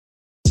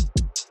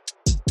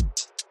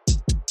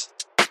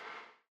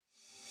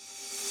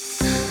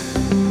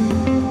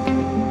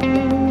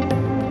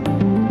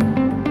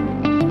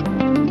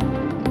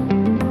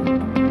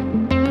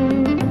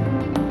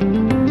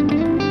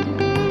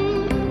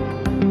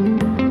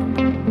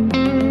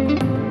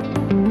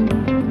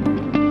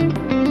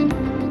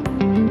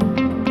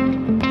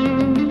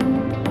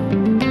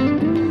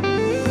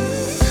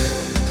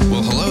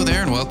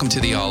to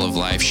the All of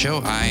Life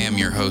show. I am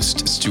your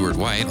host, Stuart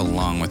White,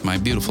 along with my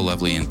beautiful,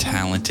 lovely, and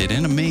talented,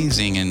 and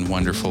amazing, and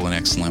wonderful, and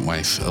excellent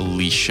wife,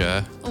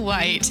 Alicia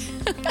White.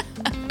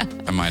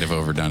 I might have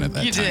overdone it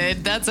that You time.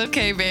 did. That's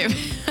okay, babe.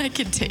 I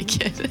can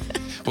take it.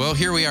 Well,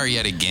 here we are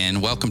yet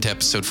again. Welcome to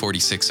episode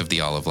 46 of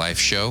the All of Life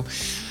show.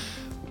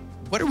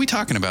 What are we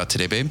talking about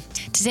today, babe?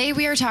 Today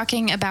we are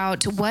talking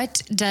about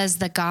what does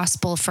the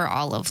gospel for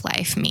all of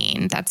life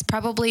mean? That's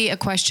probably a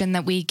question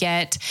that we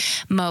get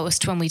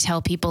most when we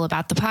tell people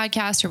about the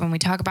podcast or when we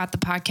talk about the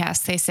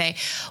podcast. They say,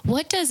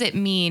 what does it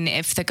mean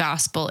if the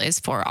gospel is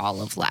for all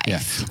of life?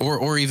 Yeah.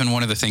 Or even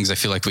one of the things I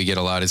feel like we get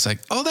a lot is like,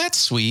 oh, that's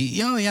sweet.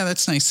 Oh, yeah,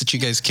 that's nice that you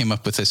guys came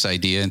up with this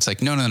idea. And it's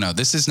like, no.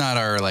 This is not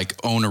our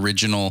own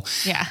original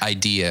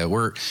idea.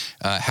 We're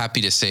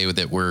happy to say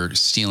that we're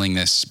stealing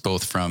this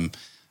both from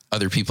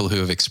other people who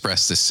have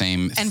expressed the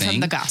same thing. And from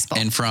the gospel.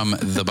 And from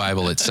the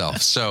Bible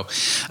itself. So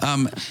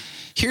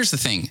here's the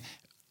thing.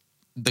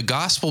 The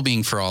gospel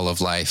being for all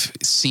of life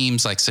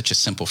seems like such a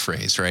simple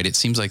phrase, right? It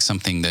seems like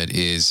something that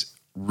is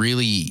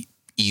really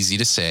easy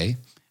to say,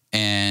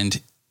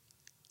 and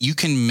you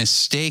can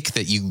mistake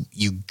that you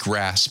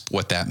grasp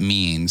what that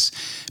means,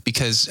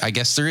 because I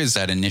guess there is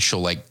that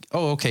initial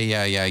oh, okay,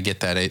 yeah, I get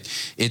that.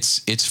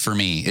 It's for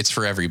me. It's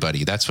for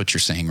everybody. That's what you're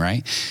saying,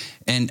 right?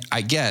 And I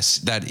guess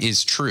that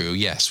is true.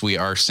 Yes, we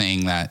are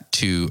saying that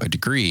to a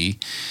degree.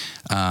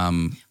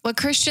 What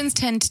Christians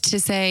tend to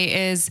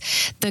say is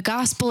the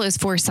gospel is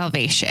for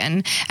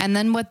salvation. And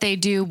then what they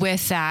do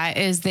with that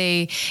is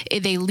they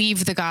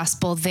leave the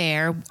gospel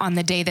there on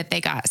the day that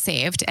they got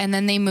saved, and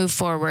then they move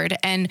forward.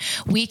 And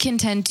we can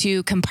tend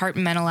to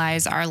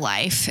compartmentalize our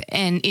life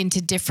and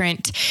into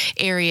different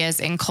areas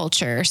in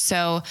culture.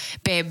 So,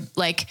 babe,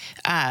 what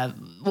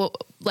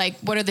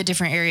are the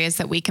different areas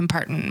that we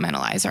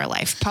compartmentalize our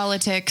life?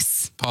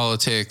 Politics,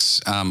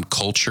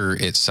 culture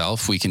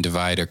itself. We can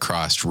divide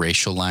across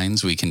racial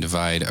lines. We can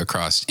divide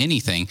across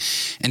anything.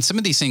 And some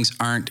of these things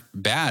aren't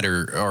bad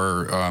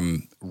or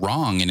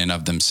wrong in and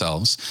of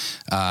themselves.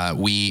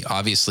 We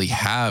obviously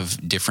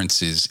have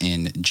differences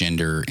in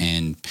gender,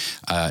 and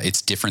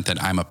it's different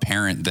that I'm a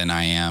parent than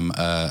I am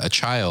a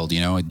child,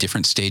 at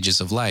different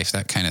stages of life,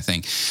 that kind of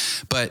thing.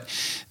 But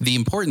the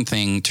important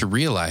thing to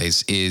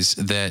realize is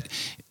that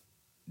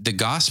the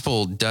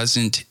gospel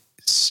doesn't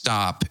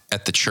stop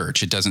at the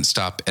church. It doesn't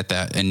stop at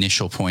that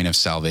initial point of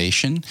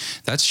salvation.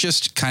 That's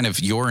just kind of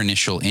your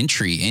initial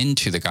entry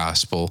into the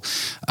gospel.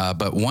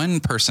 But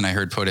one person I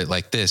heard put it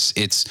like this: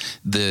 it's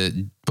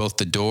both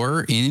the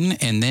door in,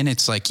 and then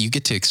it's like you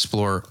get to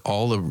explore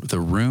all of the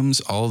rooms,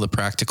 all the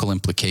practical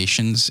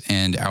implications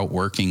and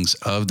outworkings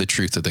of the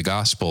truth of the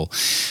gospel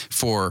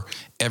for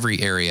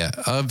every area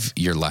of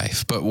your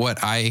life. But what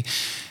I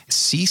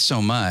see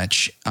so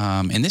much,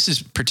 and this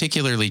is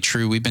particularly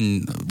true, we've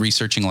been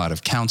researching a lot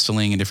of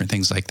counseling and different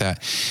things like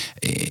that.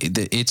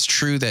 It's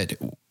true that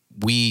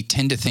we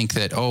tend to think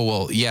that, oh,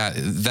 well, yeah,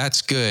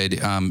 that's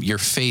good. Your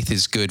faith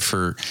is good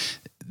for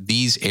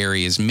these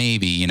areas.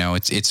 Maybe,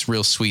 it's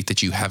real sweet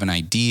that you have an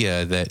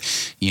idea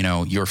that,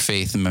 your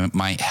faith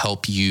might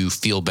help you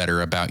feel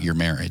better about your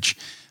marriage.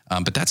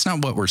 But that's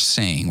not what we're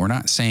saying. We're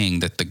not saying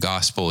that the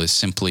gospel is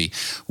simply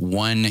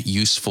one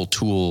useful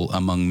tool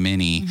among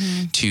many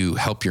to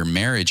help your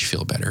marriage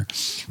feel better.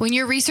 When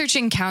you're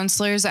researching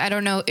counselors, I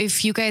don't know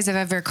if you guys have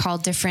ever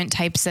called different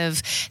types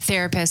of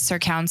therapists or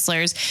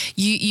counselors.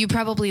 You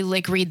probably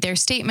read their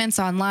statements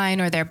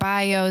online or their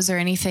bios or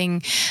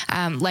anything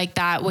like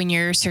that when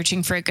you're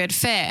searching for a good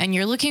fit and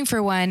you're looking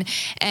for one.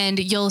 And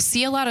you'll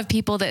see a lot of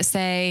people that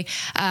say,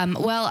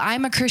 well,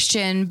 I'm a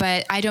Christian,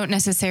 but I don't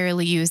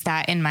necessarily use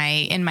that in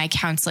my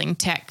counseling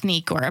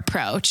technique or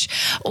approach.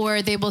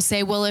 Or they will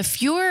say, well,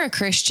 if you're a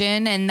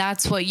Christian and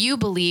that's what you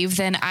believe,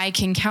 then I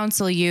can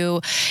counsel you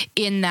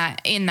in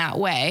that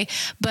way.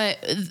 But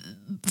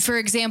for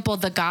example,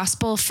 the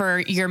gospel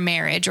for your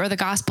marriage or the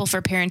gospel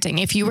for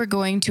parenting, if you were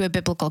going to a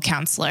biblical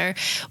counselor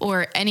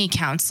or any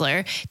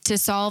counselor to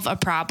solve a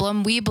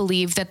problem, we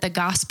believe that the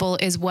gospel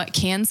is what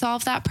can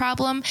solve that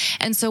problem.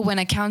 And so when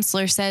a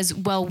counselor says,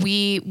 well,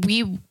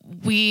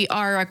 we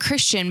are a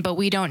Christian, but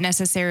we don't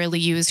necessarily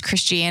use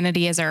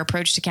Christianity as our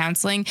approach to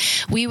counseling,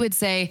 we would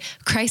say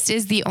Christ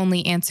is the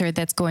only answer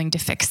that's going to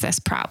fix this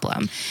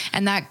problem.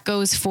 And that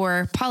goes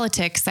for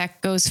politics. That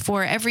goes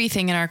for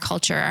everything in our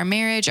culture, our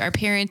marriage, our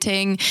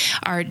parenting,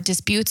 our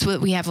disputes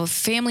we have with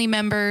family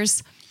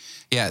members.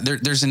 Yeah,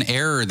 there's an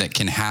error that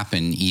can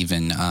happen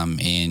even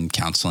in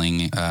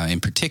counseling in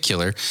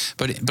particular,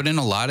 but in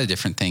a lot of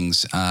different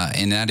things,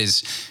 and that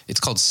is, it's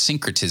called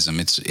syncretism.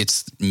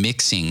 It's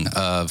mixing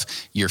of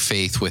your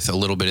faith with a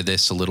little bit of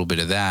this, a little bit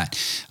of that,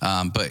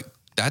 but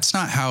that's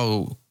not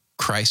how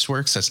Christ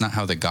works. That's not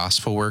how the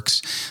gospel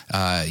works.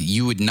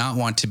 You would not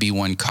want to be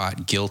one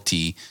caught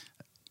guilty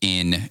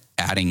in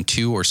adding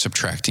to or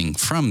subtracting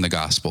from the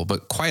gospel,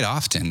 but quite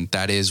often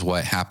that is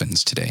what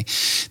happens today.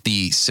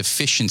 The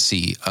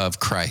sufficiency of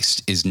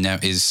Christ is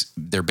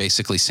they're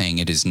basically saying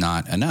it is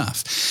not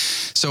enough.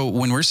 So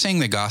when we're saying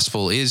the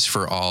gospel is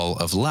for all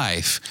of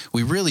life,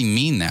 we really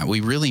mean that.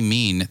 We really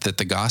mean that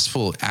the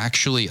gospel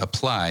actually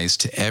applies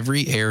to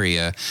every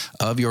area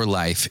of your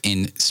life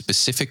in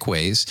specific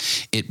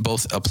ways. It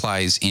both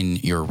applies in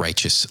your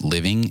righteous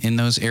living in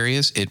those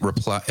areas.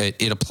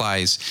 It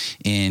applies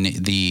in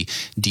the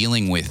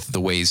dealing with the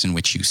ways in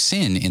which you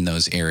sin in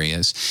those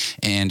areas,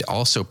 and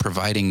also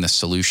providing the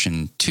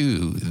solution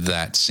to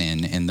that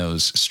sin and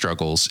those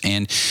struggles.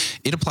 And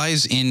it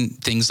applies in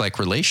things like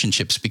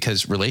relationships,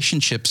 because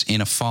relationships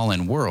in a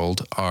fallen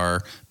world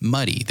are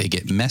muddy. They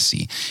get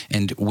messy.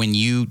 And when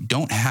you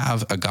don't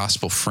have a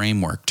gospel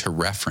framework to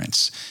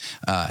reference,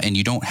 and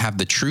you don't have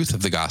the truth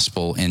of the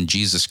gospel and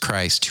Jesus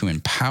Christ to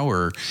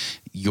empower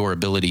your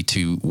ability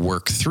to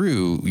work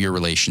through your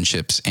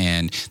relationships,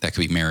 and that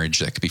could be marriage,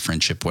 that could be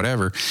friendship,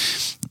 whatever,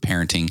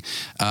 parenting,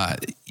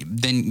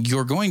 then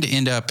you're going to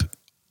end up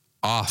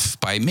off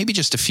by maybe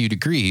just a few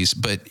degrees,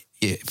 but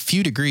a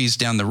few degrees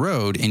down the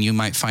road, and you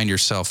might find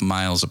yourself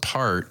miles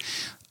apart,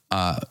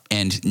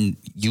 and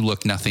you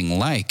look nothing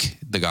like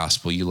the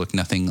gospel. You look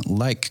nothing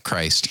like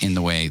Christ in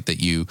the way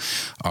that you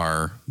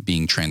are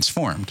being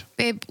transformed.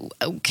 Babe,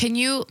 can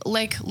you,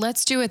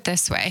 let's do it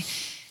this way.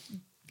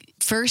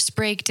 First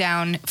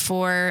breakdown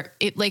for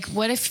it,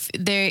 what if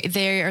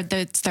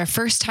it's their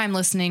first time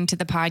listening to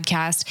the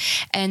podcast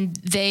and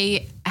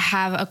they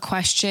have a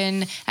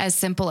question as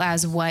simple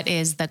as, what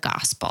is the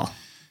gospel?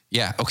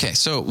 Yeah. Okay.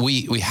 So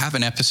we have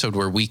an episode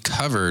where we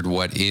covered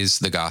what is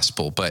the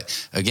gospel,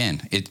 but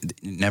again,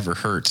 it never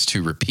hurts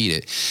to repeat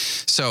it.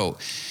 So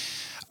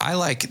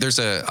there's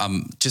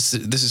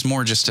this is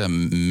more just a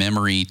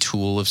memory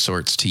tool of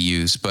sorts to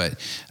use, but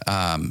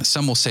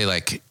some will say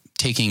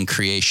taking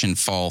creation,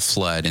 fall,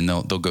 flood, and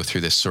they'll go through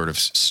this sort of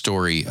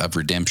story of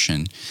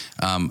redemption.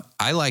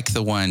 I like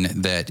the one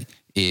that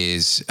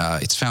is,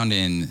 it's found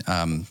in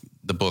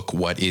the book,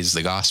 What is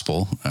the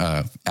Gospel,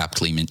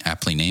 aptly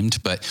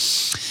named, but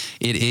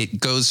it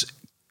goes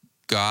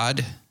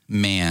God,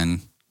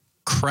 man,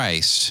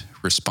 Christ,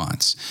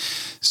 response.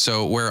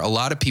 So where a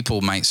lot of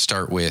people might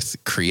start with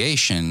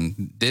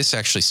creation, this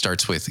actually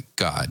starts with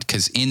God,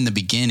 because in the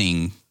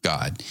beginning,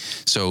 God.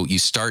 So you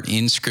start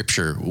in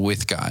Scripture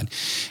with God,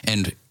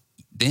 and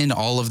then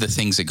all of the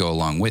things that go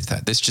along with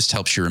that. This just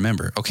helps you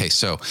remember. Okay,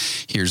 so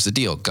here's the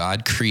deal.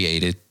 God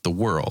created the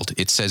world.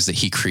 It says that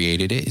he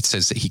created it. It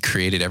says that he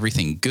created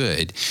everything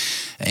good.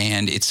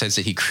 And it says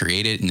that he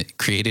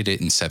created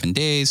it in 7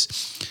 days.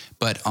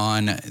 But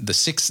on the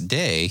 6th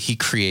day, he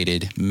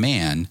created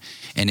man.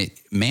 And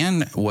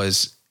man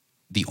was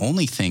the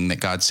only thing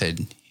that God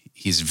said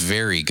he's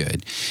very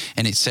good.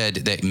 And it said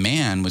that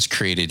man was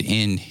created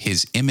in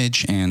his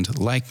image and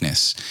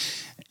likeness.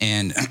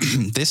 And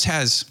this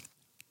has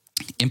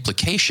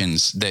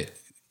implications that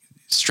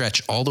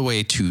stretch all the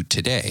way to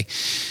today.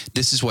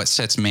 This is what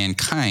sets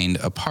mankind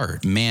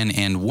apart, man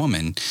and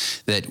woman,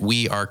 that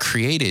we are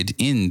created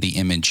in the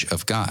image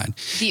of God.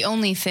 The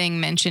only thing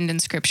mentioned in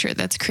Scripture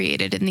that's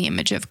created in the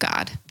image of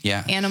God.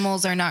 Yeah.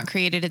 Animals are not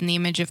created in the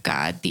image of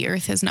God. The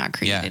earth is not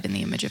created in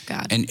the image of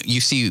God. And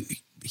you see,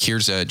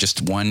 here's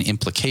just one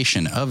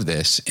implication of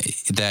this,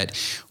 that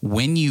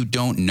when you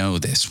don't know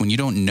this, when you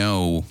don't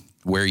know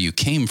where you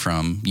came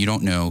from, you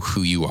don't know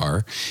who you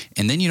are,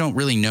 and then you don't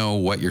really know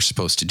what you're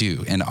supposed to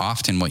do. And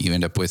often what you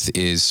end up with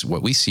is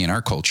what we see in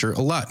our culture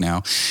a lot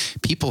now,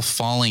 people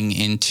falling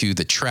into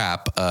the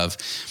trap of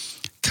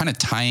kind of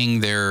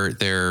tying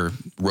their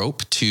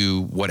rope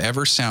to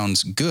whatever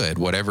sounds good,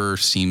 whatever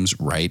seems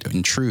right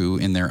and true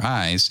in their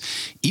eyes,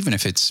 even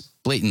if it's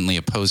blatantly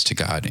opposed to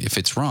God, if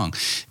it's wrong.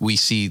 We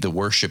see the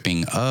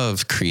worshiping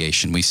of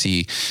creation. We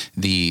see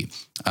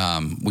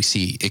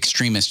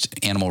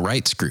extremist animal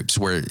rights groups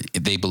where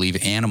they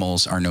believe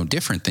animals are no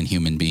different than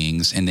human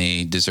beings and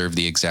they deserve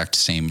the exact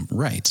same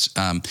rights.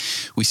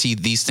 We see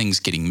these things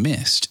getting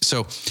missed.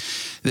 So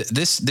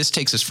this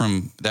takes us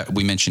from that.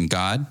 We mentioned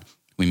God,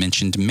 we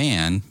mentioned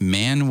man.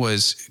 Man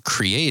was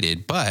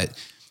created, but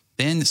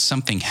then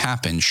something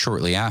happened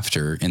shortly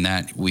after, and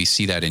that we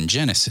see that in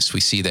Genesis. We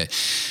see that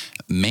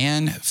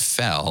man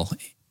fell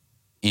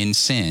in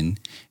sin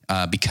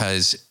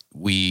because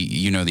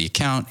the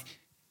account.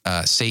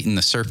 Satan,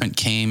 the serpent,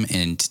 came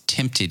and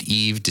tempted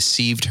Eve,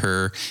 deceived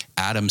her.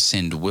 Adam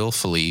sinned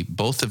willfully.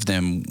 Both of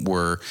them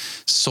were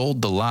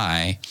sold the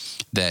lie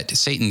that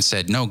Satan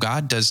said, no,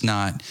 God does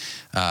not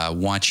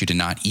want you to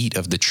not eat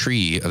of the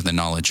tree of the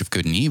knowledge of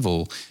good and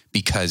evil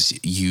because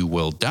you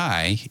will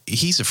die.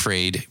 He's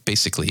afraid,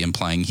 basically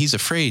implying he's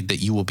afraid that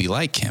you will be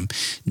like him,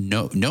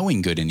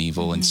 knowing good and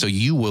evil. Mm-hmm. And so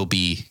you will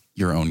be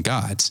your own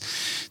gods.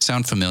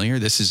 Sound familiar?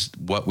 This is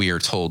what we are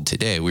told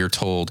today. We are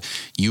told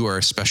you are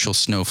a special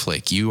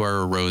snowflake. You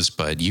are a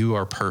rosebud. You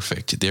are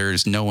perfect. There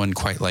is no one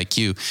quite like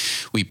you.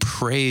 We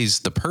praise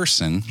the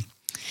person,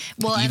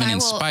 Well, even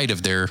in spite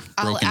of their broken,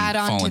 I'll add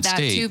on fallen to that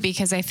state. too,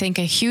 because I think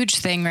a huge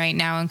thing right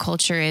now in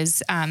culture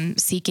is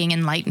seeking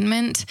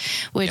enlightenment,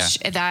 which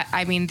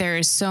there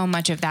is so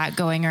much of that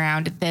going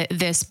around,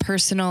 this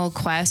personal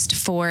quest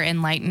for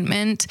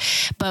enlightenment.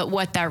 But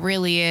what that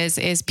really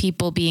is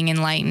people being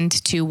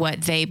enlightened to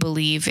what they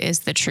believe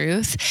is the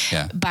truth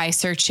by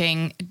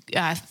searching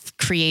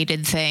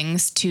created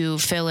things to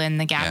fill in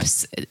the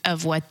gaps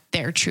of what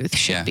their truth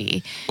should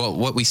be. Well,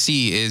 what we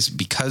see is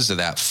because of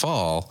that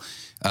fall,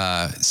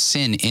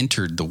 sin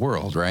entered the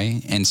world,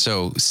 right? And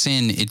so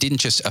sin, it didn't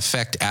just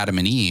affect Adam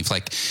and Eve.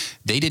 Like,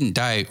 they didn't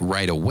die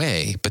right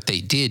away, but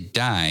they did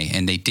die,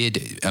 and they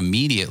did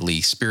immediately,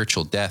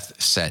 spiritual death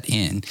set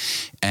in.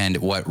 And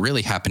what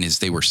really happened is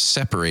they were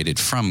separated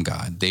from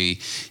God. They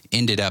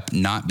ended up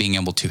not being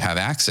able to have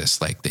access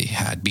like they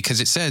had,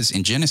 because it says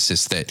in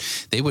Genesis that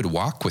they would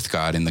walk with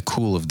God in the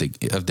cool of the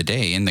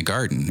day in the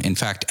garden. In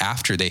fact,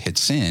 after they had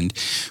sinned,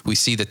 we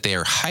see that they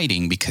are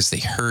hiding because they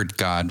heard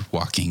God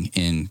walking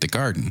in the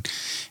garden.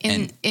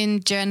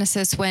 In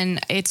Genesis, when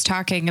it's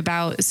talking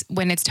about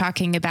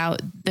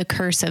the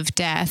curse of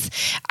death,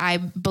 I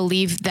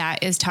believe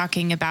that is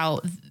talking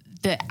about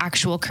the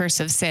actual curse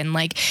of sin.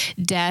 Like,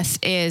 death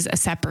is a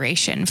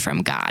separation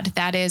from God.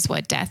 That is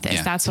what death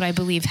is. That's what I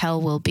believe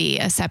hell will be,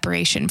 a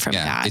separation from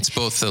God. It's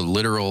both the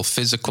literal,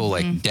 physical,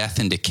 like death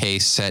and decay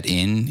set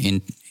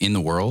in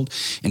the world.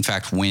 In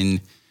fact,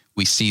 when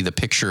we see the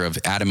picture of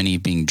Adam and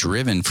Eve being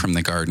driven from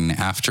the garden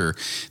after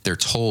they're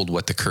told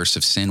what the curse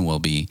of sin will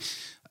be,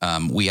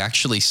 we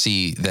actually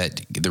see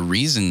that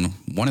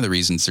one of the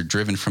reasons they're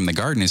driven from the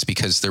garden is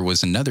because there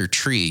was another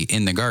tree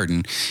in the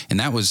garden, and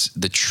that was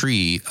the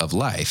tree of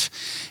life.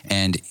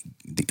 And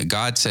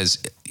God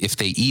says, if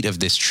they eat of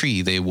this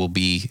tree, they will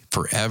be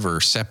forever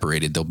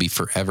separated. They'll be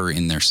forever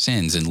in their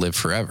sins and live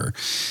forever.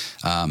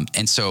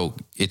 And so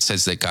it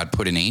says that God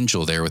put an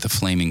angel there with a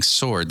flaming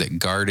sword that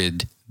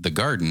guarded the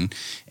garden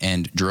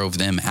and drove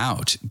them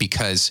out,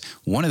 because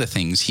one of the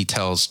things he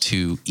tells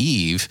to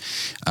Eve,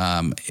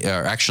 or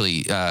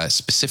actually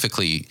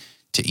specifically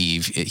to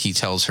Eve, he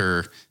tells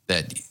her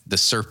that the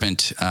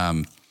serpent,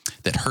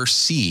 that her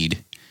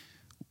seed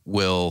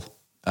will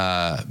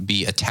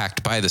be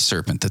attacked by the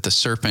serpent, that the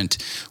serpent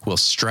will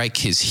strike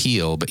his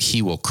heel, but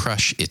he will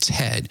crush its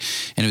head.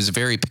 And it was a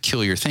very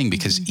peculiar thing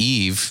because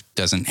Eve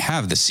doesn't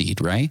have the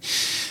seed, right?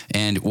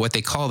 And what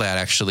they call that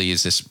actually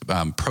is this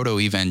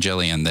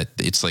proto-evangelion, that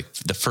it's like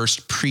the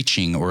first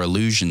preaching or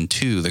allusion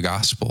to the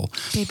gospel.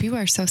 Babe, you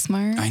are so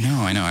smart. I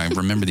know. I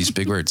remember these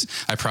big words.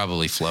 I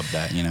probably flubbed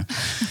that,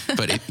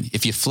 But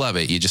if you flub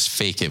it, you just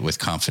fake it with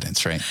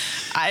confidence, right?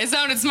 It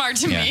sounded smart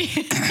to me.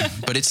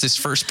 But it's this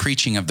first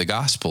preaching of the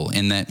gospel,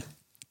 in that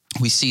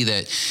we see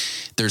that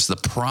there's the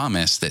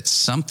promise that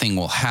something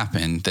will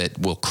happen that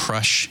will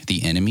crush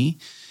the enemy.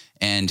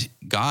 And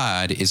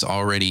God is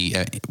already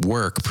at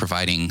work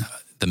providing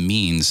the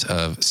means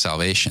of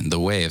salvation, the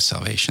way of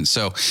salvation.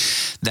 So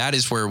that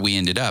is where we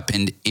ended up.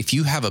 And if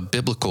you have a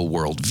biblical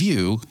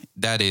worldview,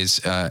 that is,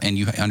 and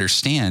you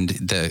understand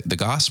the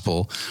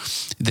gospel,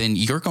 then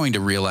you're going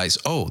to realize,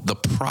 the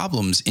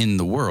problems in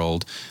the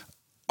world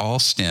all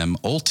stem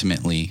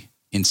ultimately,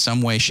 in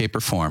some way, shape,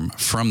 or form,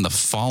 from the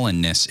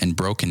fallenness and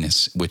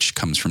brokenness which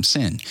comes from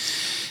sin.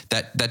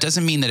 That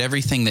doesn't mean that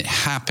everything that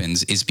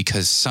happens is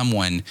because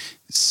someone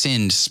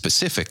sinned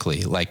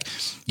specifically. Like,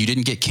 you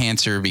didn't get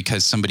cancer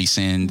because somebody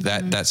sinned,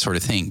 that sort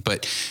of thing.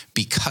 But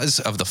because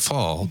of the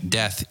fall,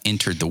 death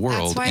entered the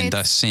world, and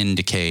thus sin,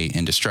 decay,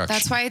 and destruction.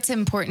 That's why it's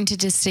important to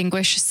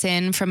distinguish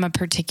sin from a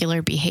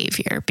particular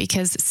behavior,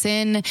 because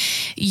sin,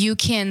 you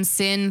can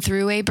sin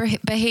through a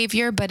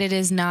behavior, but it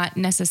is not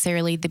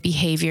necessarily the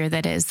behavior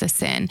that is the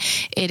sin.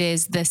 It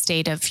is the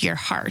state of your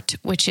heart,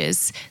 which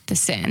is the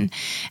sin.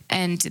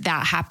 And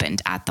that happened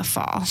at the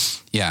fall.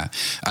 Yeah,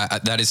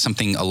 that is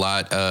something a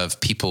lot of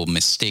people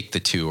mistake the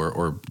two,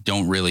 or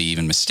don't really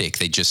even mistake.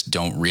 They just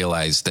don't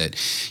realize that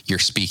you're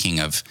speaking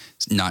of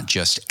not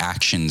just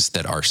actions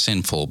that are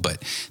sinful,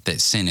 but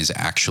that sin is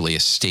actually a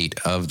state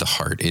of the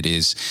heart. It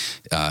is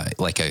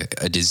like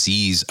a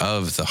disease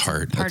of the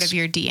heart. Part of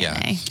your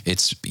DNA. Yeah,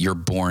 you're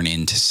born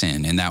into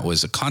sin, and that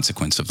was a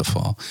consequence of the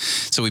fall.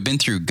 So we've been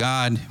through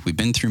God, we've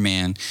been through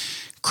man,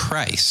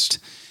 Christ.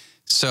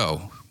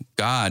 So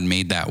God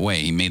made that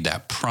way. He made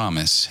that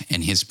promise,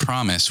 and his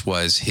promise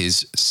was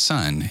his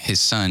son. His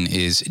son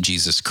is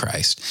Jesus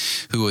Christ,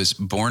 who was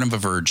born of a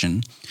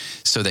virgin,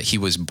 so that he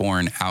was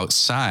born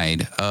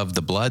outside of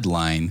the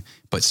bloodline,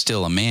 but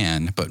still a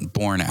man, but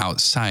born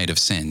outside of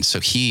sin.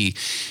 So he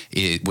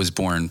was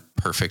born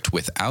perfect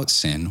without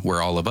sin,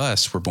 where all of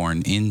us were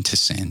born into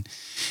sin.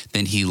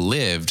 Then he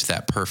lived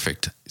that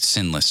perfect,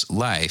 sinless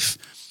life,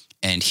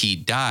 and he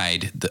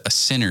died a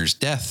sinner's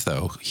death,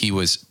 though. He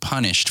was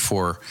punished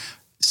for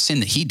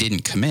sin that he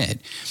didn't commit.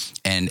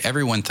 And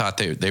everyone thought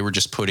they were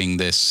just putting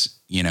this,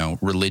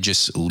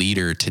 religious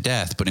leader to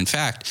death. But in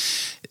fact,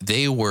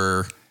 they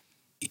were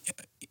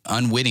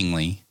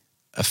unwittingly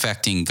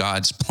affecting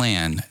God's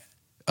plan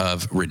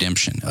of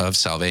redemption, of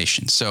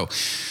salvation. So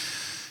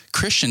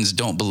Christians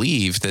don't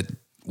believe that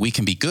we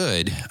can be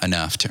good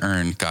enough to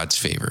earn God's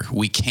favor.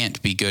 We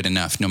can't be good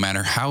enough no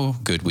matter how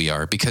good we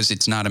are, because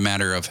it's not a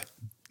matter of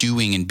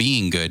doing and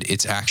being good.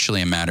 It's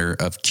actually a matter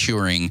of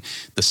curing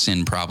the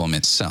sin problem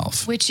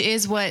itself. Which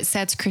is what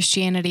sets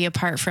Christianity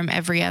apart from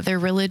every other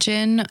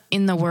religion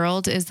in the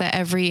world, is that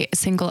every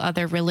single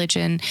other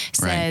religion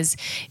says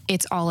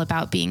it's all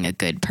about being a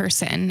good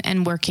person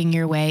and working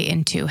your way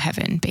into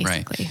heaven,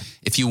 basically. Right.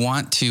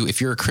 If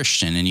you're a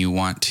Christian and you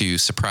want to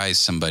surprise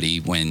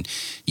somebody when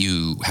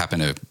you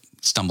happen to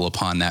stumble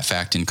upon that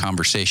fact in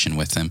conversation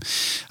with them.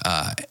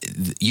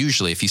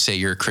 Usually if you say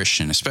you're a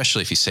Christian,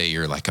 especially if you say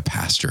you're like a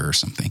pastor or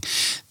something,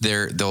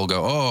 they'll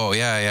go, oh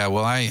yeah.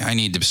 Well, I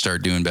need to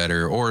start doing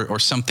better, or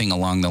something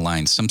along the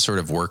lines, some sort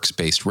of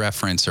works-based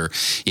reference, or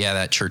yeah,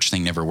 that church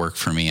thing never worked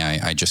for me.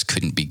 I just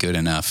couldn't be good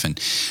enough. And,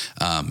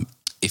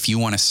 if you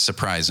want to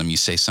surprise them, you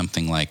say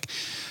something like,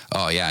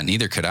 oh yeah,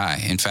 neither could I.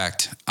 In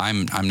fact,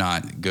 I'm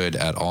not good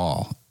at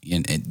all.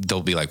 And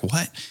they'll be like,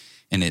 what?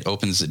 And it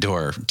opens the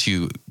door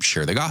to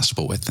share the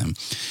gospel with them.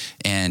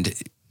 And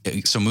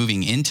so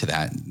moving into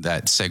that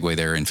segue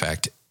there, in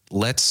fact,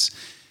 let's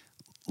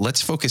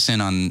focus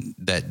in on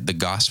that the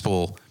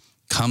gospel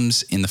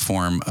comes in the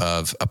form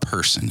of a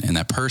person, and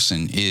that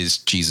person is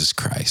Jesus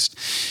Christ.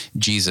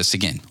 Jesus,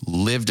 again,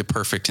 lived a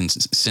perfect and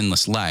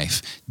sinless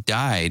life,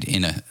 died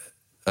in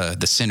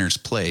the sinner's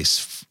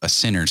place, a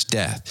sinner's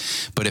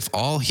death. But if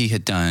all he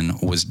had done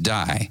was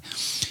die,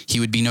 he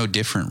would be no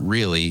different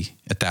really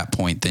at that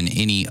point than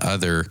any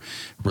other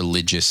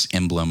religious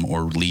emblem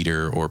or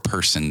leader or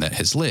person that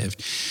has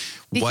lived.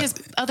 Because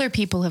other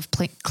people have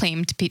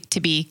claimed to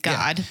be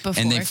God before.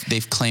 And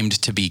they've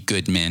claimed to be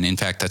good men. In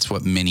fact, that's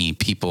what many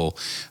people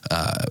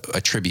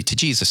attribute to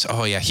Jesus.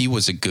 Oh yeah, he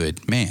was a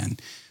good man.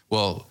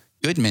 Well,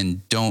 good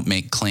men don't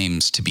make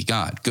claims to be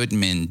God. Good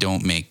men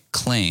don't make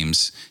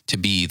claims to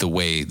be the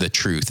way, the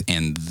truth,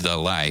 and the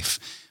life,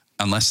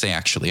 unless they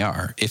actually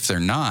are. If they're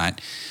not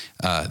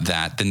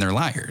then they're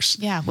liars.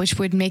 Yeah, which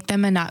would make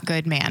them a not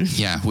good man.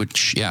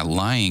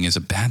 Lying is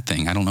a bad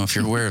thing. I don't know if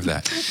you're aware of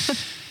that.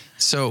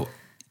 So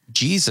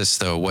Jesus,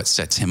 though, what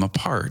sets him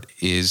apart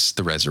is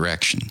the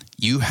resurrection.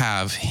 You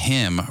have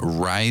him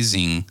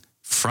rising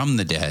from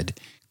the dead,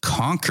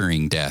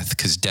 conquering death,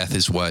 because death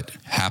is what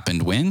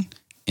happened when?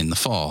 In the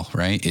fall,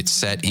 right? It's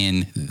set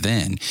in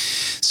then.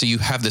 So you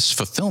have this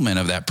fulfillment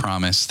of that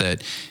promise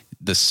that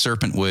the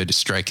serpent would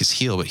strike his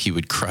heel, but he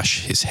would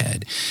crush his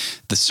head.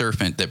 The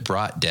serpent that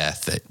brought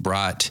death, that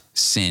brought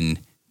sin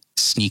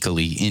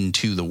sneakily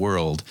into the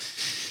world,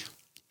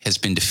 has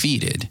been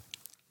defeated.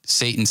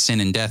 Satan, sin,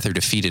 and death are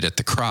defeated at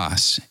the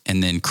cross,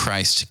 and then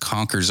Christ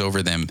conquers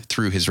over them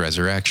through his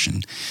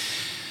resurrection.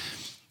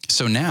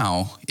 So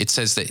now it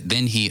says that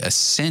then he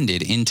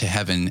ascended into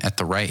heaven at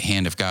the right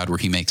hand of God, where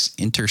he makes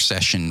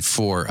intercession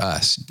for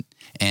us.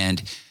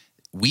 And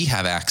we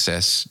have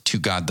access to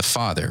God the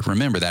Father.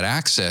 Remember, that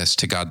access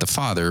to God the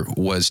Father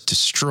was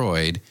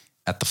destroyed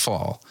at the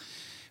fall.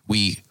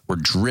 We were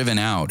driven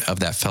out of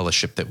that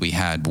fellowship that we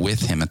had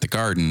with him at the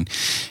garden,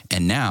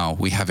 and now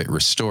we have it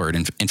restored.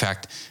 In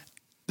fact,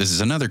 this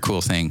is another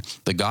cool thing.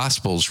 The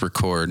Gospels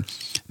record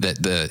that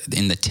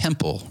in the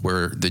temple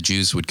where the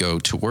Jews would go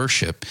to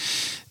worship,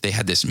 they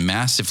had this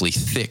massively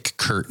thick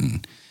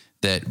curtain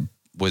that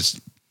was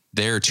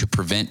there to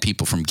prevent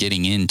people from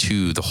getting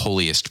into the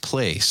holiest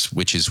place,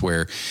 which is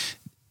where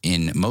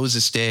in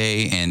Moses'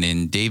 day and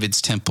in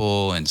David's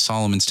temple and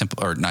Solomon's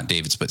temple, or not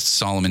David's, but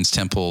Solomon's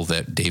temple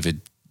that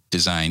David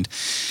designed,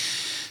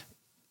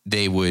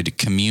 they would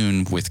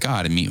commune with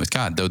God and meet with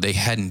God, though they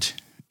hadn't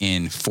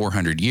in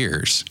 400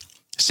 years.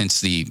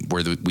 Since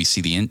we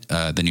see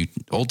the New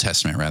Old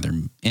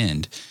Testament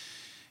end,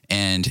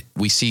 and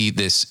we see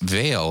this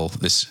veil,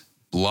 this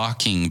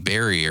blocking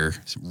barrier,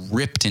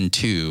 ripped in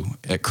two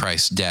at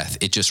Christ's death.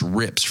 It just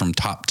rips from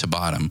top to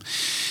bottom.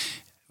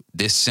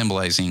 This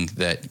symbolizing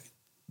that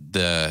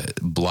the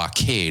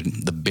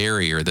blockade, the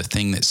barrier, the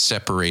thing that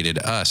separated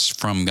us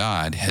from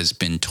God has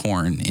been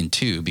torn in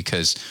two,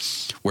 because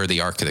where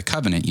the Ark of the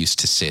Covenant used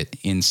to sit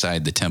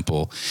inside the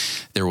temple,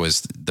 there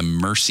was the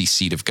mercy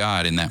seat of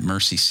God, and that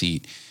mercy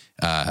seat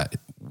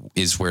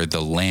is where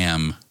the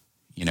Lamb,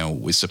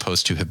 was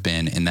supposed to have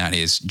been, and that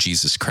is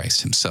Jesus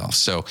Christ himself.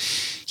 So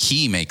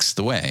he makes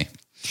the way.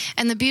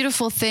 And the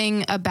beautiful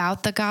thing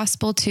about the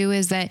gospel too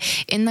is that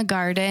in the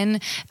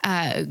garden,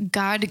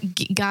 God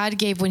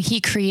gave, when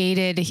he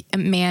created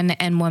man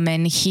and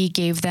woman, he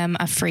gave them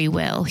a free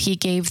will. He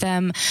gave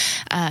them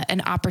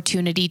an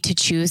opportunity to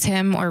choose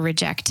him or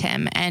reject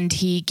him. And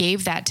he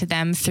gave that to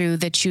them through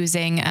the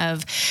choosing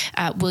of,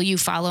 will you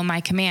follow my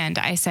command?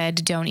 I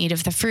said, don't eat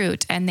of the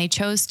fruit. And they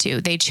chose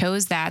to. They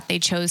chose that. They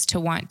chose to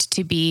want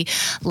to be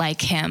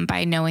like him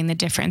by knowing the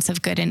difference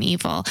of good and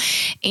evil.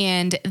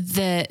 And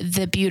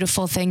the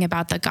beautiful thing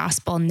about the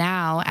gospel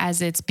now,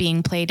 as it's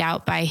being played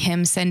out by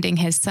him sending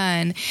his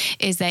son,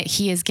 is that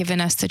he has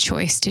given us the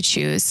choice to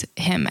choose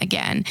him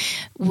again.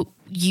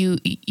 You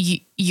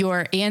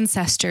your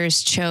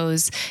ancestors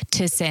chose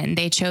to sin.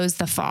 They chose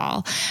the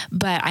fall,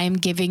 but I am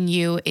giving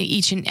you,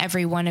 each and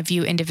every one of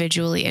you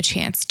individually, a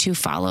chance to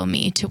follow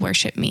me, to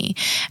worship me.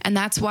 And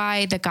that's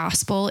why the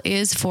gospel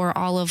is for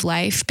all of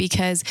life,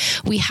 because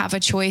we have a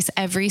choice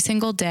every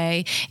single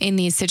day in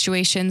these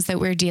situations that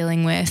we're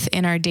dealing with,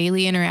 in our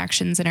daily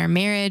interactions, in our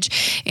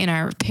marriage, in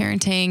our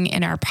parenting,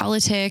 in our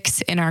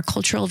politics, in our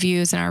cultural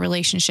views, in our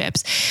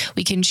relationships.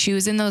 We can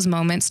choose in those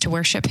moments to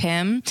worship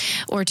him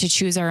or to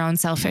choose our own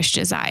selfish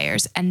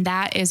desires. And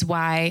that is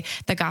why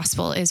the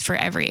gospel is for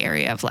every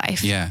area of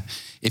life. Yeah.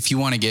 If you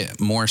want to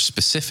get more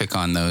specific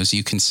on those,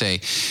 you can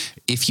say,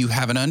 if you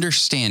have an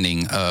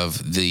understanding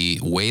of the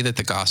way that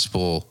the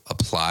gospel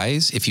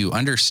applies, if you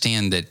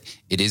understand that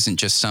it isn't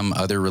just some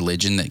other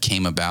religion that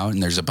came about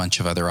and there's a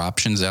bunch of other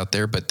options out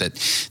there, but that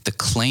the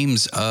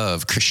claims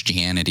of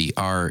Christianity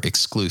are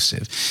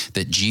exclusive,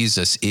 that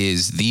Jesus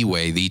is the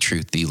way, the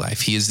truth, the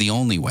life. He is the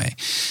only way,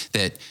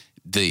 that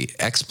the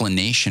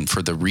explanation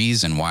for the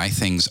reason why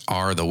things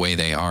are the way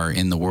they are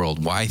in the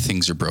world, why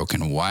things are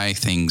broken, why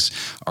things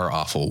are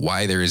awful,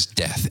 why there is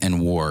death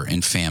and war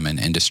and famine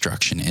and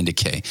destruction and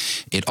decay.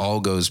 It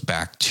all goes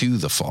back to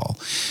the fall.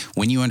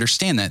 When you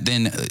understand that,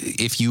 then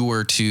if you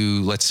were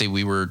to, let's say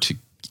we were to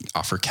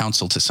offer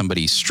counsel to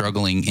somebody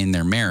struggling in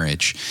their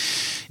marriage,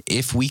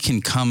 if we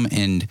can come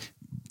and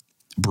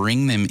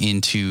bring them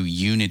into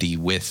unity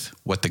with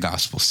what the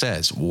gospel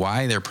says,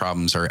 why their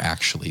problems are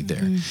actually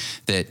there,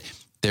 that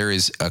there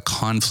is a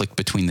conflict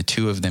between the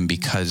two of them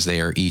because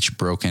they are each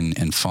broken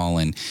and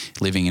fallen,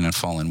 living in a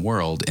fallen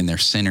world, and they're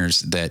sinners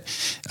that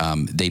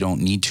they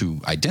don't need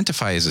to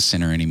identify as a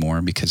sinner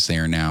anymore because they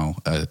are now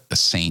a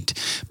saint,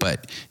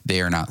 but they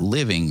are not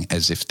living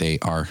as if they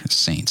are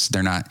saints.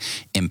 They're not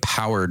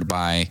empowered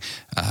by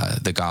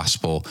the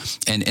gospel.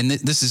 And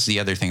this is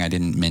the other thing I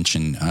didn't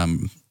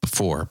mention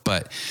before,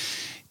 but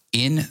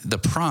in the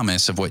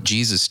promise of what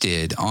Jesus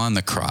did on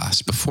the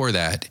cross, before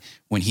that,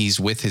 when he's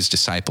with his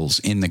disciples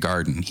in the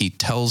garden, he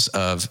tells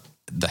of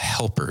the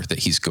helper that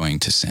he's going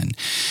to send,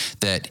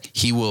 that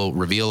he will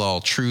reveal all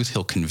truth,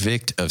 he'll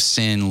convict of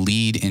sin,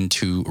 lead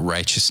into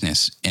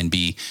righteousness, and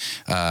be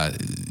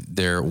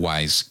their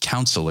wise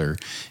counselor.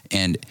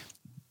 And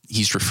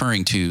he's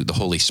referring to the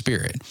Holy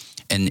Spirit.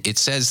 And it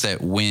says that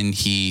when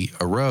he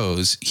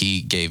arose,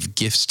 he gave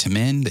gifts to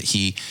men, that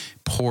he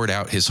poured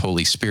out his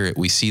Holy Spirit.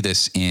 We see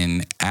this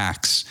in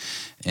Acts.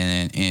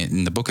 And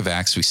in the book of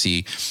Acts, we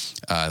see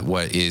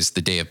what is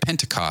the day of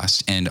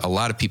Pentecost. And a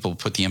lot of people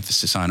put the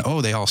emphasis on,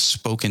 they all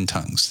spoke in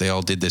tongues. They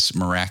all did this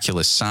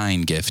miraculous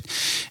sign gift.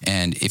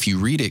 And if you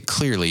read it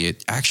clearly,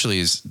 it actually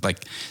is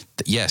like,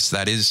 yes,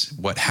 that is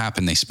what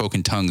happened. They spoke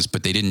in tongues,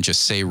 but they didn't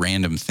just say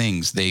random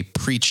things. They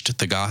preached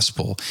the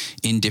gospel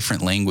in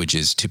different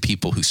languages to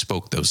people who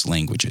spoke those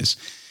languages.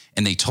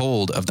 And they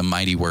told of the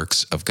mighty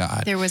works of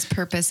God. There was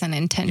purpose and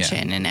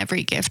intention in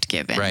every gift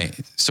given. Right.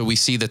 So we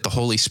see that the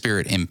Holy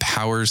Spirit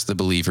empowers the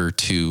believer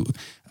to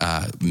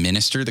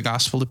minister the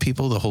gospel to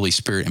people. The Holy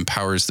Spirit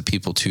empowers the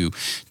people to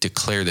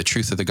declare the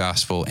truth of the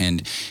gospel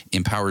and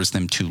empowers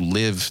them to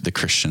live the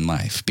Christian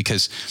life.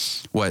 Because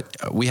I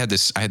had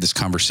this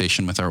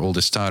conversation with our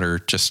oldest daughter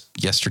just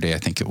yesterday, I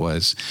think it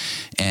was,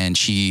 and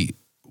we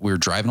were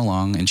driving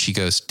along and she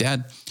goes,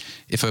 "Dad,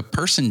 if a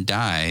person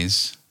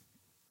dies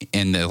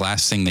and the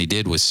last thing they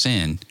did was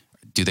sin,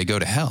 do they go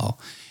to hell?"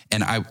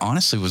 And I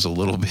honestly was a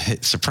little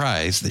bit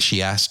surprised that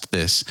she asked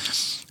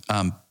this,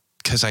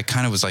 because I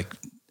kind of was like,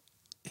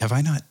 have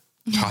I not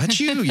taught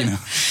you?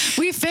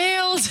 We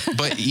failed.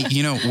 But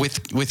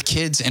with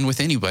kids and with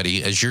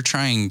anybody, as you're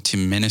trying to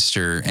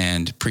minister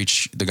and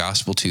preach the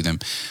gospel to them,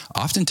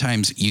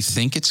 oftentimes you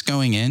think it's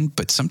going in,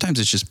 but sometimes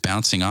it's just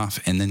bouncing off.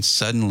 And then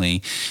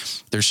suddenly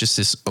there's just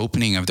this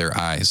opening of their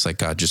eyes, like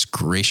God just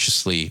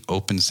graciously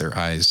opens their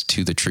eyes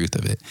to the truth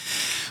of it.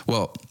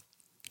 Well,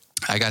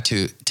 I got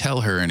to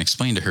tell her and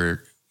explain to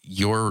her,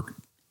 your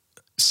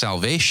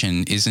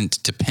salvation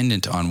isn't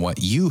dependent on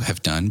what you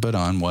have done, but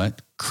on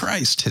what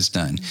Christ has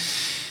done.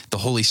 The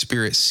Holy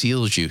Spirit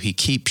seals you. He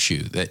keeps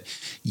you, that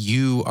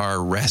you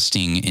are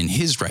resting in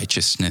his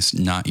righteousness,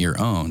 not your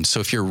own.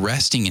 So if you're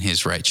resting in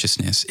his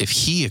righteousness, if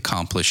he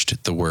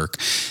accomplished the work,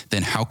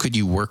 then how could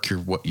you work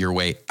your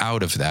way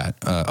out of that?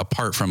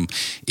 Apart from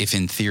if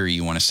in theory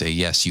you want to say,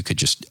 yes, you could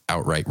just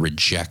outright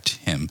reject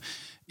him.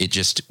 It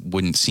just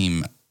wouldn't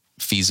seem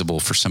feasible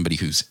for somebody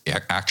who's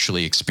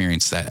actually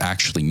experienced that,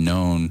 actually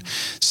known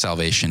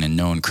salvation and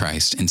known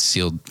Christ and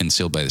been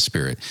sealed by the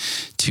Spirit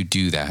to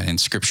do that. And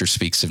Scripture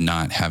speaks of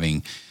not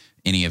having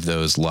any of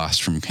those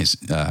lost from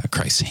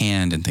Christ's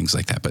hand and things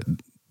like that. But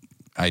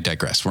I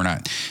digress. We're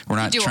not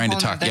trying to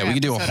talk. Yeah, we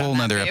could do a whole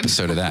nother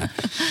episode of that.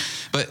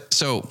 But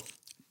so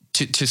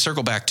to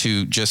circle back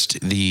to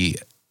just the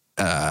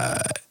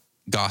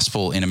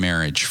gospel in a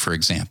marriage, for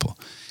example,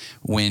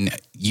 when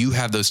you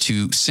have those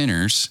two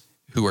sinners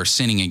who are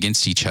sinning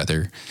against each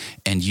other,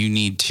 and you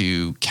need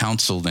to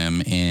counsel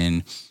them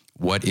in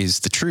what is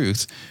the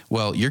truth?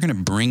 Well, you're going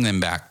to bring them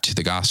back to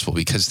the gospel,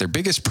 because their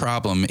biggest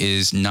problem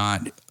is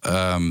not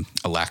a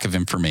lack of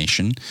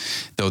information,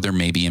 though there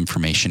may be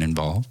information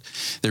involved.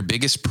 Their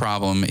biggest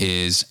problem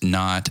is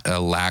not a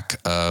lack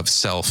of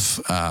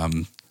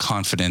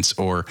self-confidence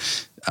or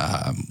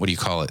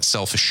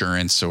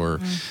self-assurance or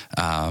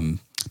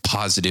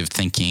positive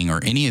thinking or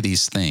any of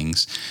these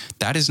things.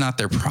 That is not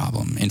their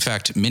problem. In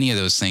fact, many of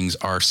those things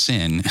are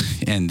sin,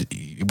 and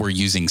we're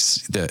using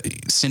the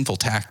sinful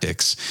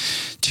tactics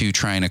to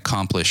try and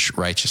accomplish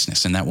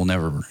righteousness, and that will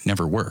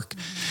never work.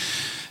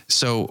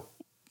 So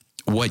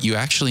what you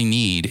actually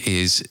need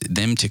is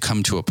them to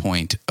come to a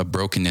point of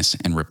brokenness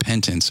and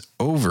repentance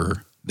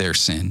over their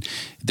sin,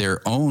 their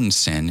own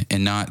sin,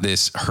 and not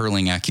this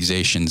hurling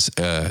accusations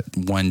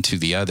one to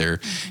the other,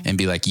 and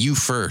be like, you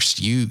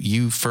first,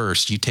 you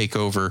first, you take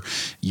over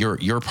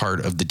your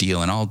part of the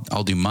deal, and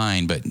I'll do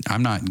mine, but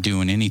I'm not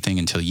doing anything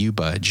until you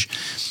budge.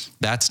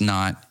 That's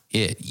not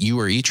it.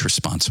 You are each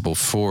responsible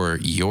for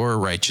your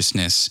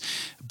righteousness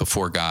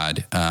before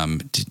God,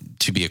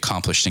 to be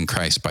accomplished in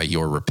Christ by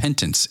your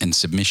repentance and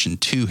submission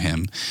to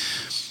him.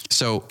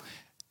 So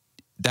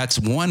that's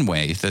one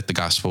way that the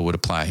gospel would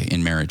apply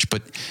in marriage.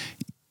 But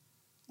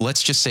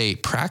let's just say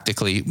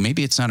practically,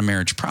 maybe it's not a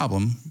marriage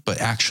problem, but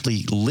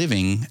actually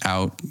living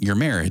out your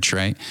marriage,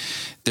 right?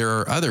 There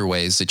are other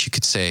ways that you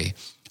could say,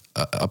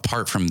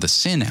 apart from the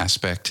sin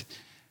aspect,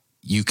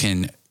 you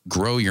can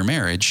grow your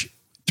marriage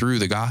through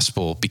the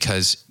gospel,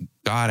 because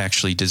God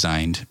actually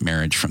designed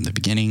marriage from the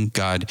beginning.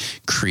 God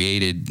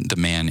created the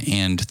man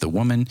and the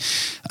woman.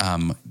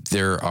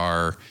 There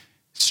are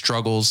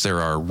struggles,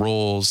 there are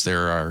roles,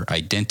 there are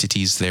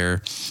identities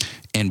there.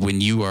 And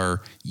when you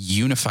are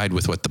unified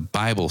with what the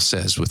Bible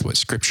says, with what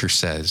Scripture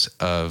says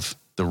of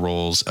the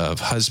roles of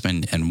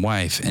husband and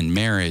wife and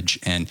marriage,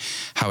 and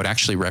how it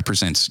actually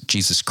represents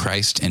Jesus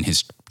Christ and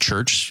his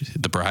church,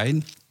 the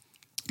bride,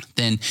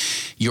 then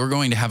you're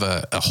going to have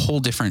a whole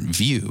different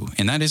view.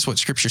 And that is what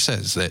Scripture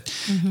says, that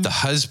the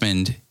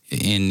husband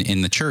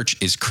in the church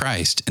is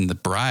Christ, and the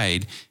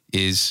bride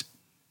is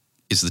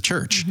the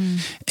church.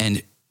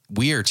 And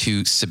we are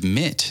to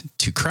submit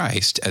to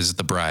Christ as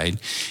the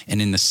bride.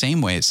 And in the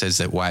same way, it says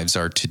that wives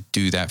are to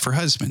do that for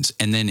husbands.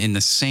 And then in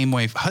the same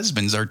way,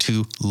 husbands are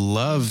to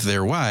love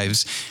their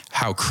wives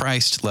how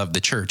Christ loved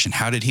the church. And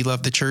how did he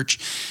love the church?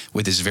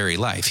 With his very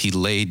life. He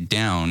laid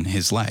down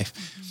his life.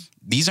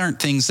 These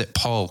aren't things that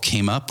Paul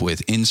came up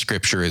with in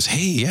Scripture as,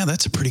 hey, yeah,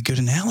 that's a pretty good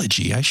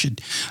analogy. I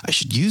should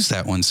use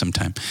that one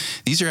sometime.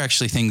 These are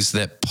actually things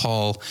that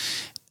Paul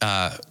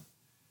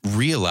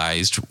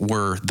realized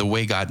were the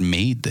way God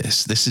made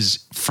this. This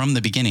is from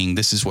the beginning.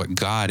 This is what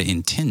God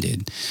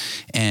intended.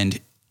 And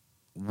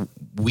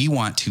we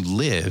want to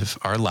live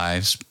our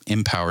lives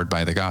empowered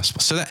by the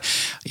gospel. So that,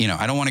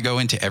 I don't want to go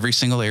into every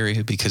single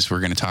area, because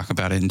we're going to talk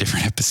about it in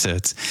different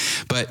episodes.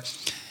 But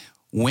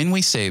when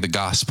we say the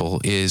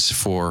gospel is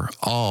for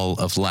all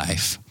of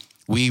life,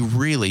 we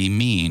really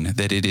mean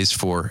that it is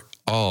for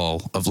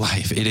all of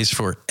life. It is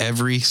for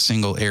every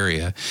single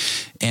area.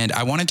 And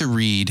I wanted to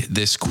read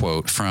this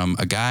quote from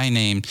a guy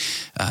named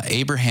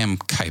Abraham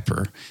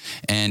Kuyper.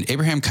 And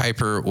Abraham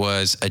Kuyper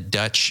was a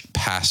Dutch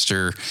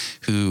pastor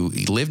who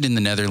lived in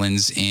the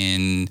Netherlands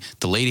in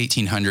the late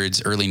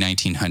 1800s, early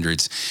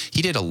 1900s.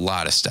 He did a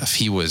lot of stuff.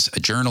 He was a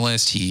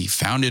journalist. He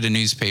founded a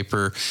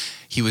newspaper.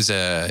 He was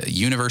a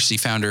university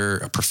founder,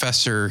 a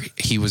professor.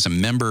 He was a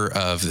member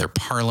of their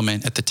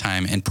parliament at the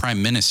time and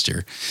prime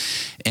minister.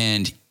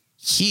 And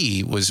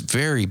he was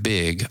very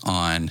big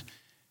on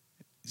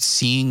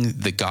seeing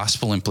the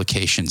gospel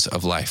implications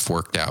of life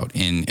worked out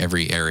in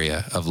every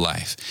area of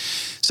life.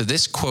 So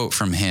this quote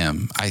from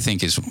him, I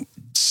think, is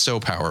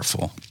so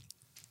powerful.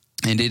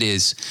 And it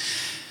is,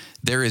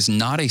 "There is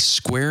not a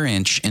square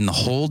inch in the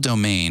whole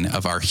domain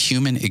of our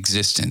human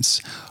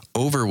existence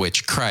over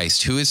which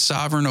Christ, who is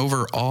sovereign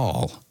over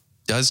all,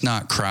 does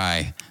not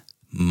cry,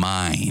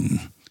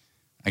 'Mine.'"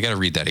 I got to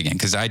read that again,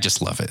 because I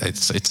just love it.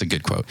 It's a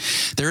good quote.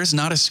 "There is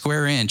not a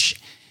square inch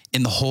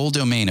in the whole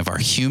domain of our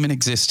human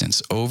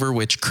existence over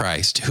which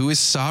Christ, who is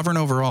sovereign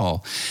over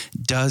all,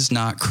 does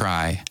not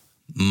cry,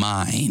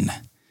 'Mine.'"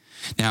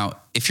 Now,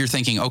 if you're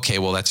thinking, okay,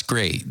 well, that's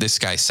great. This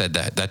guy said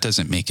that. That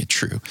doesn't make it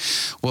true.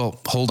 Well,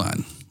 hold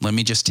on. Let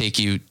me just take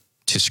you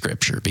to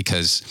Scripture,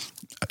 because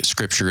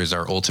Scripture is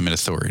our ultimate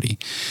authority.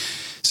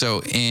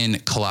 So in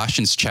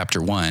Colossians chapter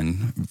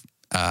 1,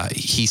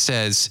 he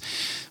says,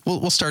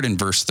 we'll start in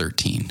verse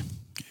 13.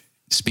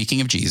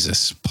 Speaking of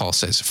Jesus, Paul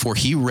says, "For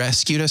he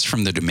rescued us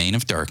from the domain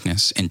of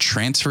darkness and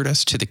transferred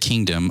us to the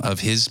kingdom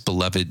of his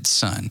beloved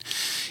Son,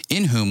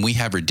 in whom we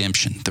have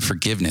redemption, the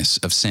forgiveness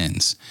of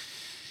sins.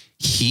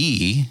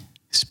 He,"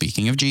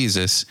 speaking of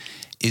Jesus,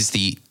 "is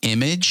the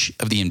image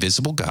of the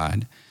invisible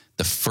God,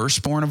 the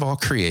firstborn of all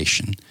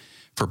creation.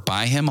 For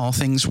by him all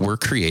things were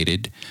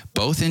created,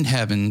 both in the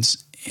heavens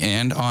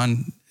and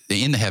on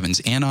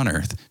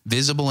earth,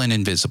 visible and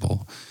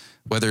invisible,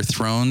 whether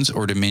thrones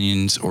or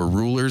dominions or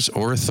rulers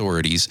or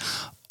authorities.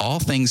 All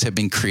things have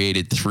been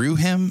created through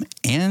him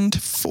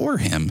and for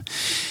him.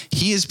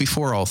 He is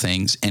before all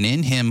things, and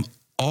in him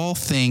all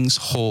things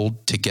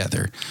hold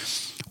together.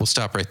 We'll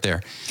stop right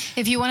there.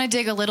 If you want to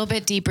dig a little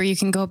bit deeper, you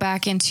can go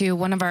back into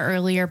one of our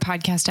earlier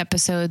podcast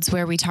episodes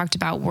where we talked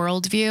about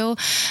worldview.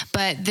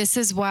 But this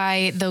is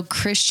why the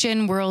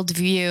Christian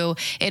worldview,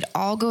 it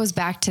all goes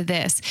back to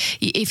this.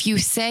 If you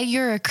say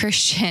you're a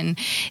Christian,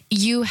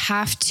 you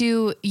have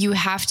to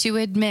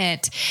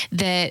admit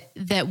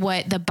that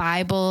what the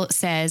Bible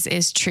says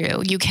is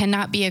true. You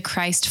cannot be a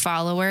Christ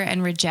follower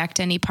and reject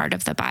any part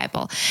of the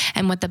Bible.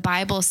 And what the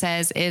Bible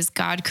says is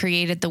God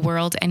created the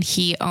world and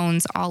he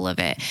owns all of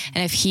it.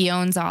 And if he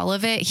owns all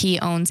of it, he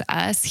owns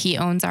us. He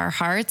owns our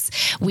hearts.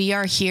 We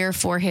are here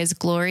for his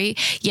glory,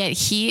 yet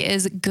he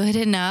is good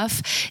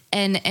enough.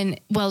 And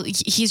well,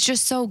 he's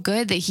just so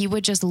good that he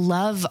would just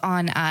love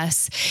on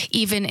us,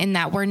 even in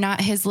that we're not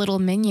his little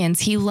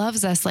minions. He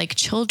loves us like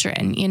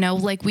children,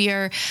 like we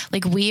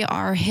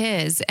are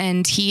his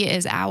and he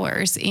is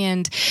ours.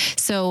 And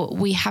so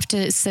we have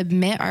to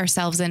submit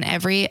ourselves in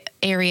every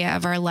area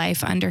of our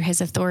life under his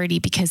authority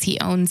because he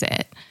owns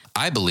it.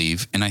 I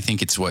believe, and I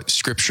think it's what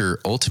scripture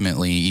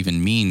ultimately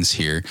even means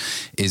here,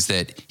 is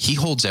that he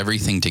holds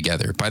everything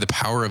together by the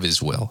power of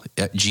his will.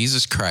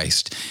 Jesus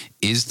Christ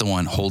is the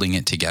one holding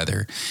it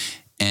together.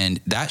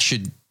 And that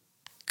should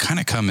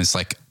kind of come as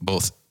like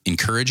both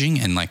encouraging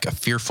and like a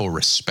fearful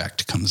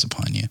respect comes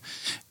upon you,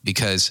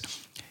 because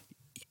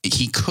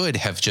he could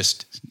have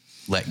just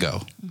let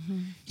go. Mm-hmm.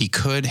 He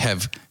could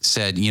have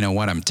said, you know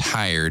what, I'm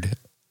tired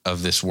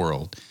of this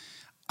world.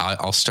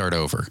 I'll start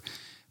over.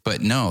 But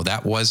no,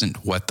 that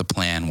wasn't what the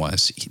plan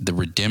was. The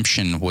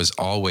redemption was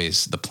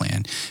always the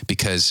plan,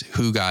 because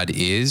who God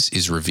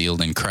is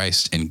revealed in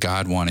Christ, and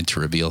God wanted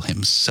to reveal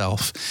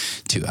himself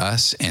to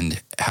us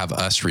and have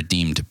us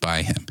redeemed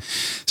by him.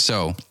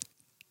 So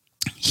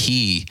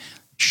he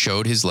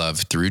showed his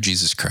love through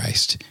Jesus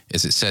Christ.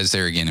 As it says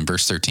there again in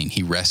verse 13,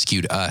 he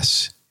rescued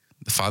us.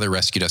 The Father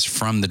rescued us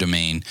from the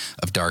domain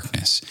of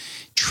darkness,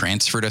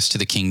 transferred us to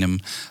the kingdom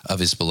of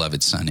his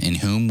beloved Son, in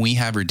whom we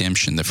have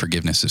redemption, the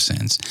forgiveness of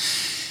sins.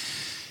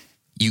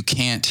 You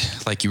can't,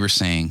 like you were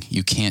saying,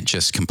 you can't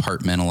just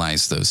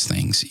compartmentalize those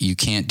things. You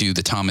can't do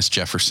the Thomas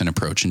Jefferson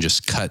approach and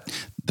just cut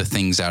the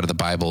things out of the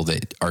Bible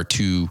that are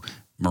too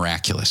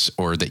miraculous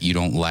or that you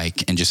don't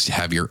like and just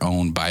have your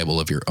own Bible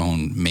of your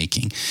own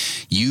making.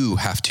 You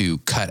have to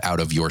cut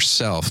out of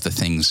yourself the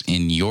things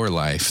in your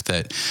life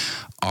that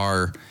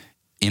are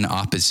in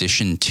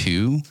opposition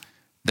to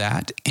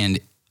that and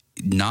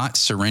not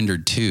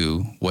surrendered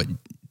to what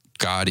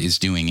God is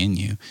doing in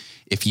you.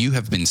 If you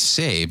have been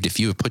saved, if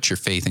you have put your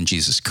faith in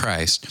Jesus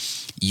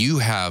Christ, you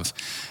have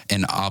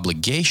an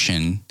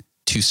obligation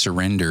to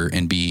surrender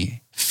and be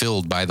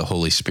filled by the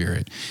Holy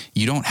Spirit.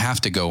 You don't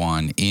have to go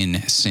on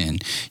in sin.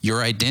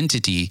 Your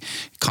identity,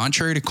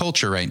 contrary to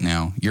culture right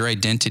now, your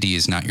identity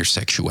is not your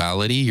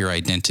sexuality. Your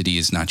identity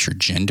is not your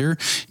gender.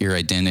 Your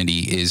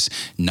identity is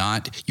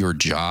not your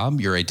job.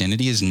 Your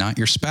identity is not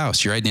your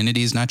spouse. Your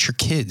identity is not your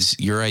kids.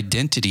 Your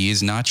identity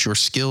is not your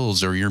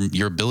skills or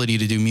your ability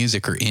to do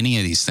music or any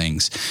of these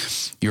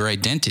things. Your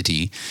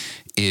identity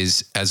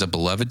is as a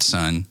beloved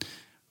son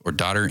or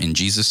daughter in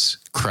Jesus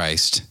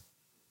Christ.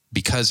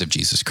 Because of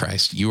Jesus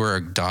Christ, you are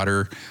a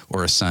daughter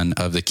or a son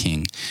of the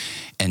King.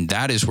 And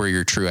that is where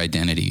your true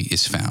identity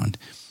is found.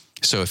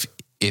 So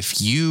if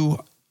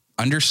you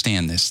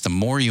understand this, the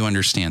more you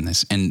understand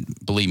this, and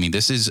believe me,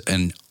 this is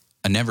a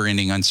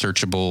never-ending,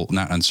 unexhaustible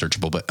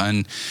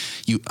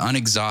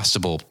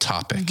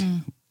topic. Mm-hmm.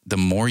 The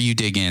more you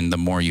dig in, the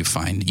more you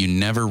find. You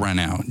never run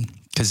out,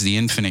 because the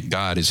infinite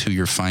God is who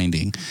you're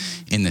finding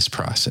in this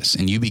process.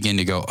 And you begin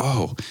to go,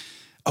 oh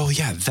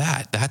yeah,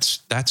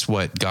 that's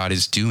what God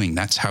is doing.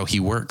 That's how he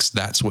works.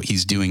 That's what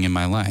he's doing in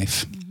my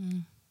life.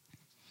 Mm-hmm.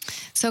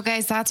 So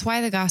guys, that's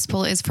why the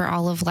gospel is for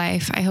all of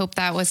life. I hope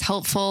that was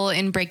helpful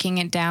in breaking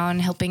it down,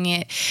 helping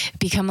it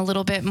become a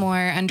little bit more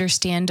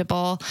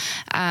understandable.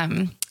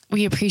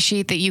 We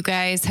appreciate that you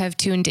guys have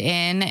tuned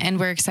in, and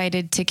we're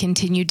excited to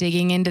continue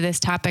digging into this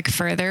topic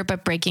further,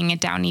 but breaking it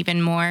down even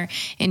more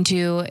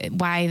into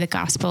why the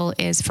gospel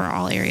is for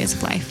all areas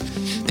of life.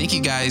 Thank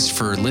you guys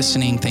for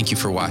listening. Thank you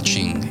for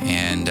watching.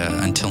 And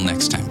until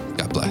next time,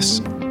 God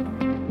bless.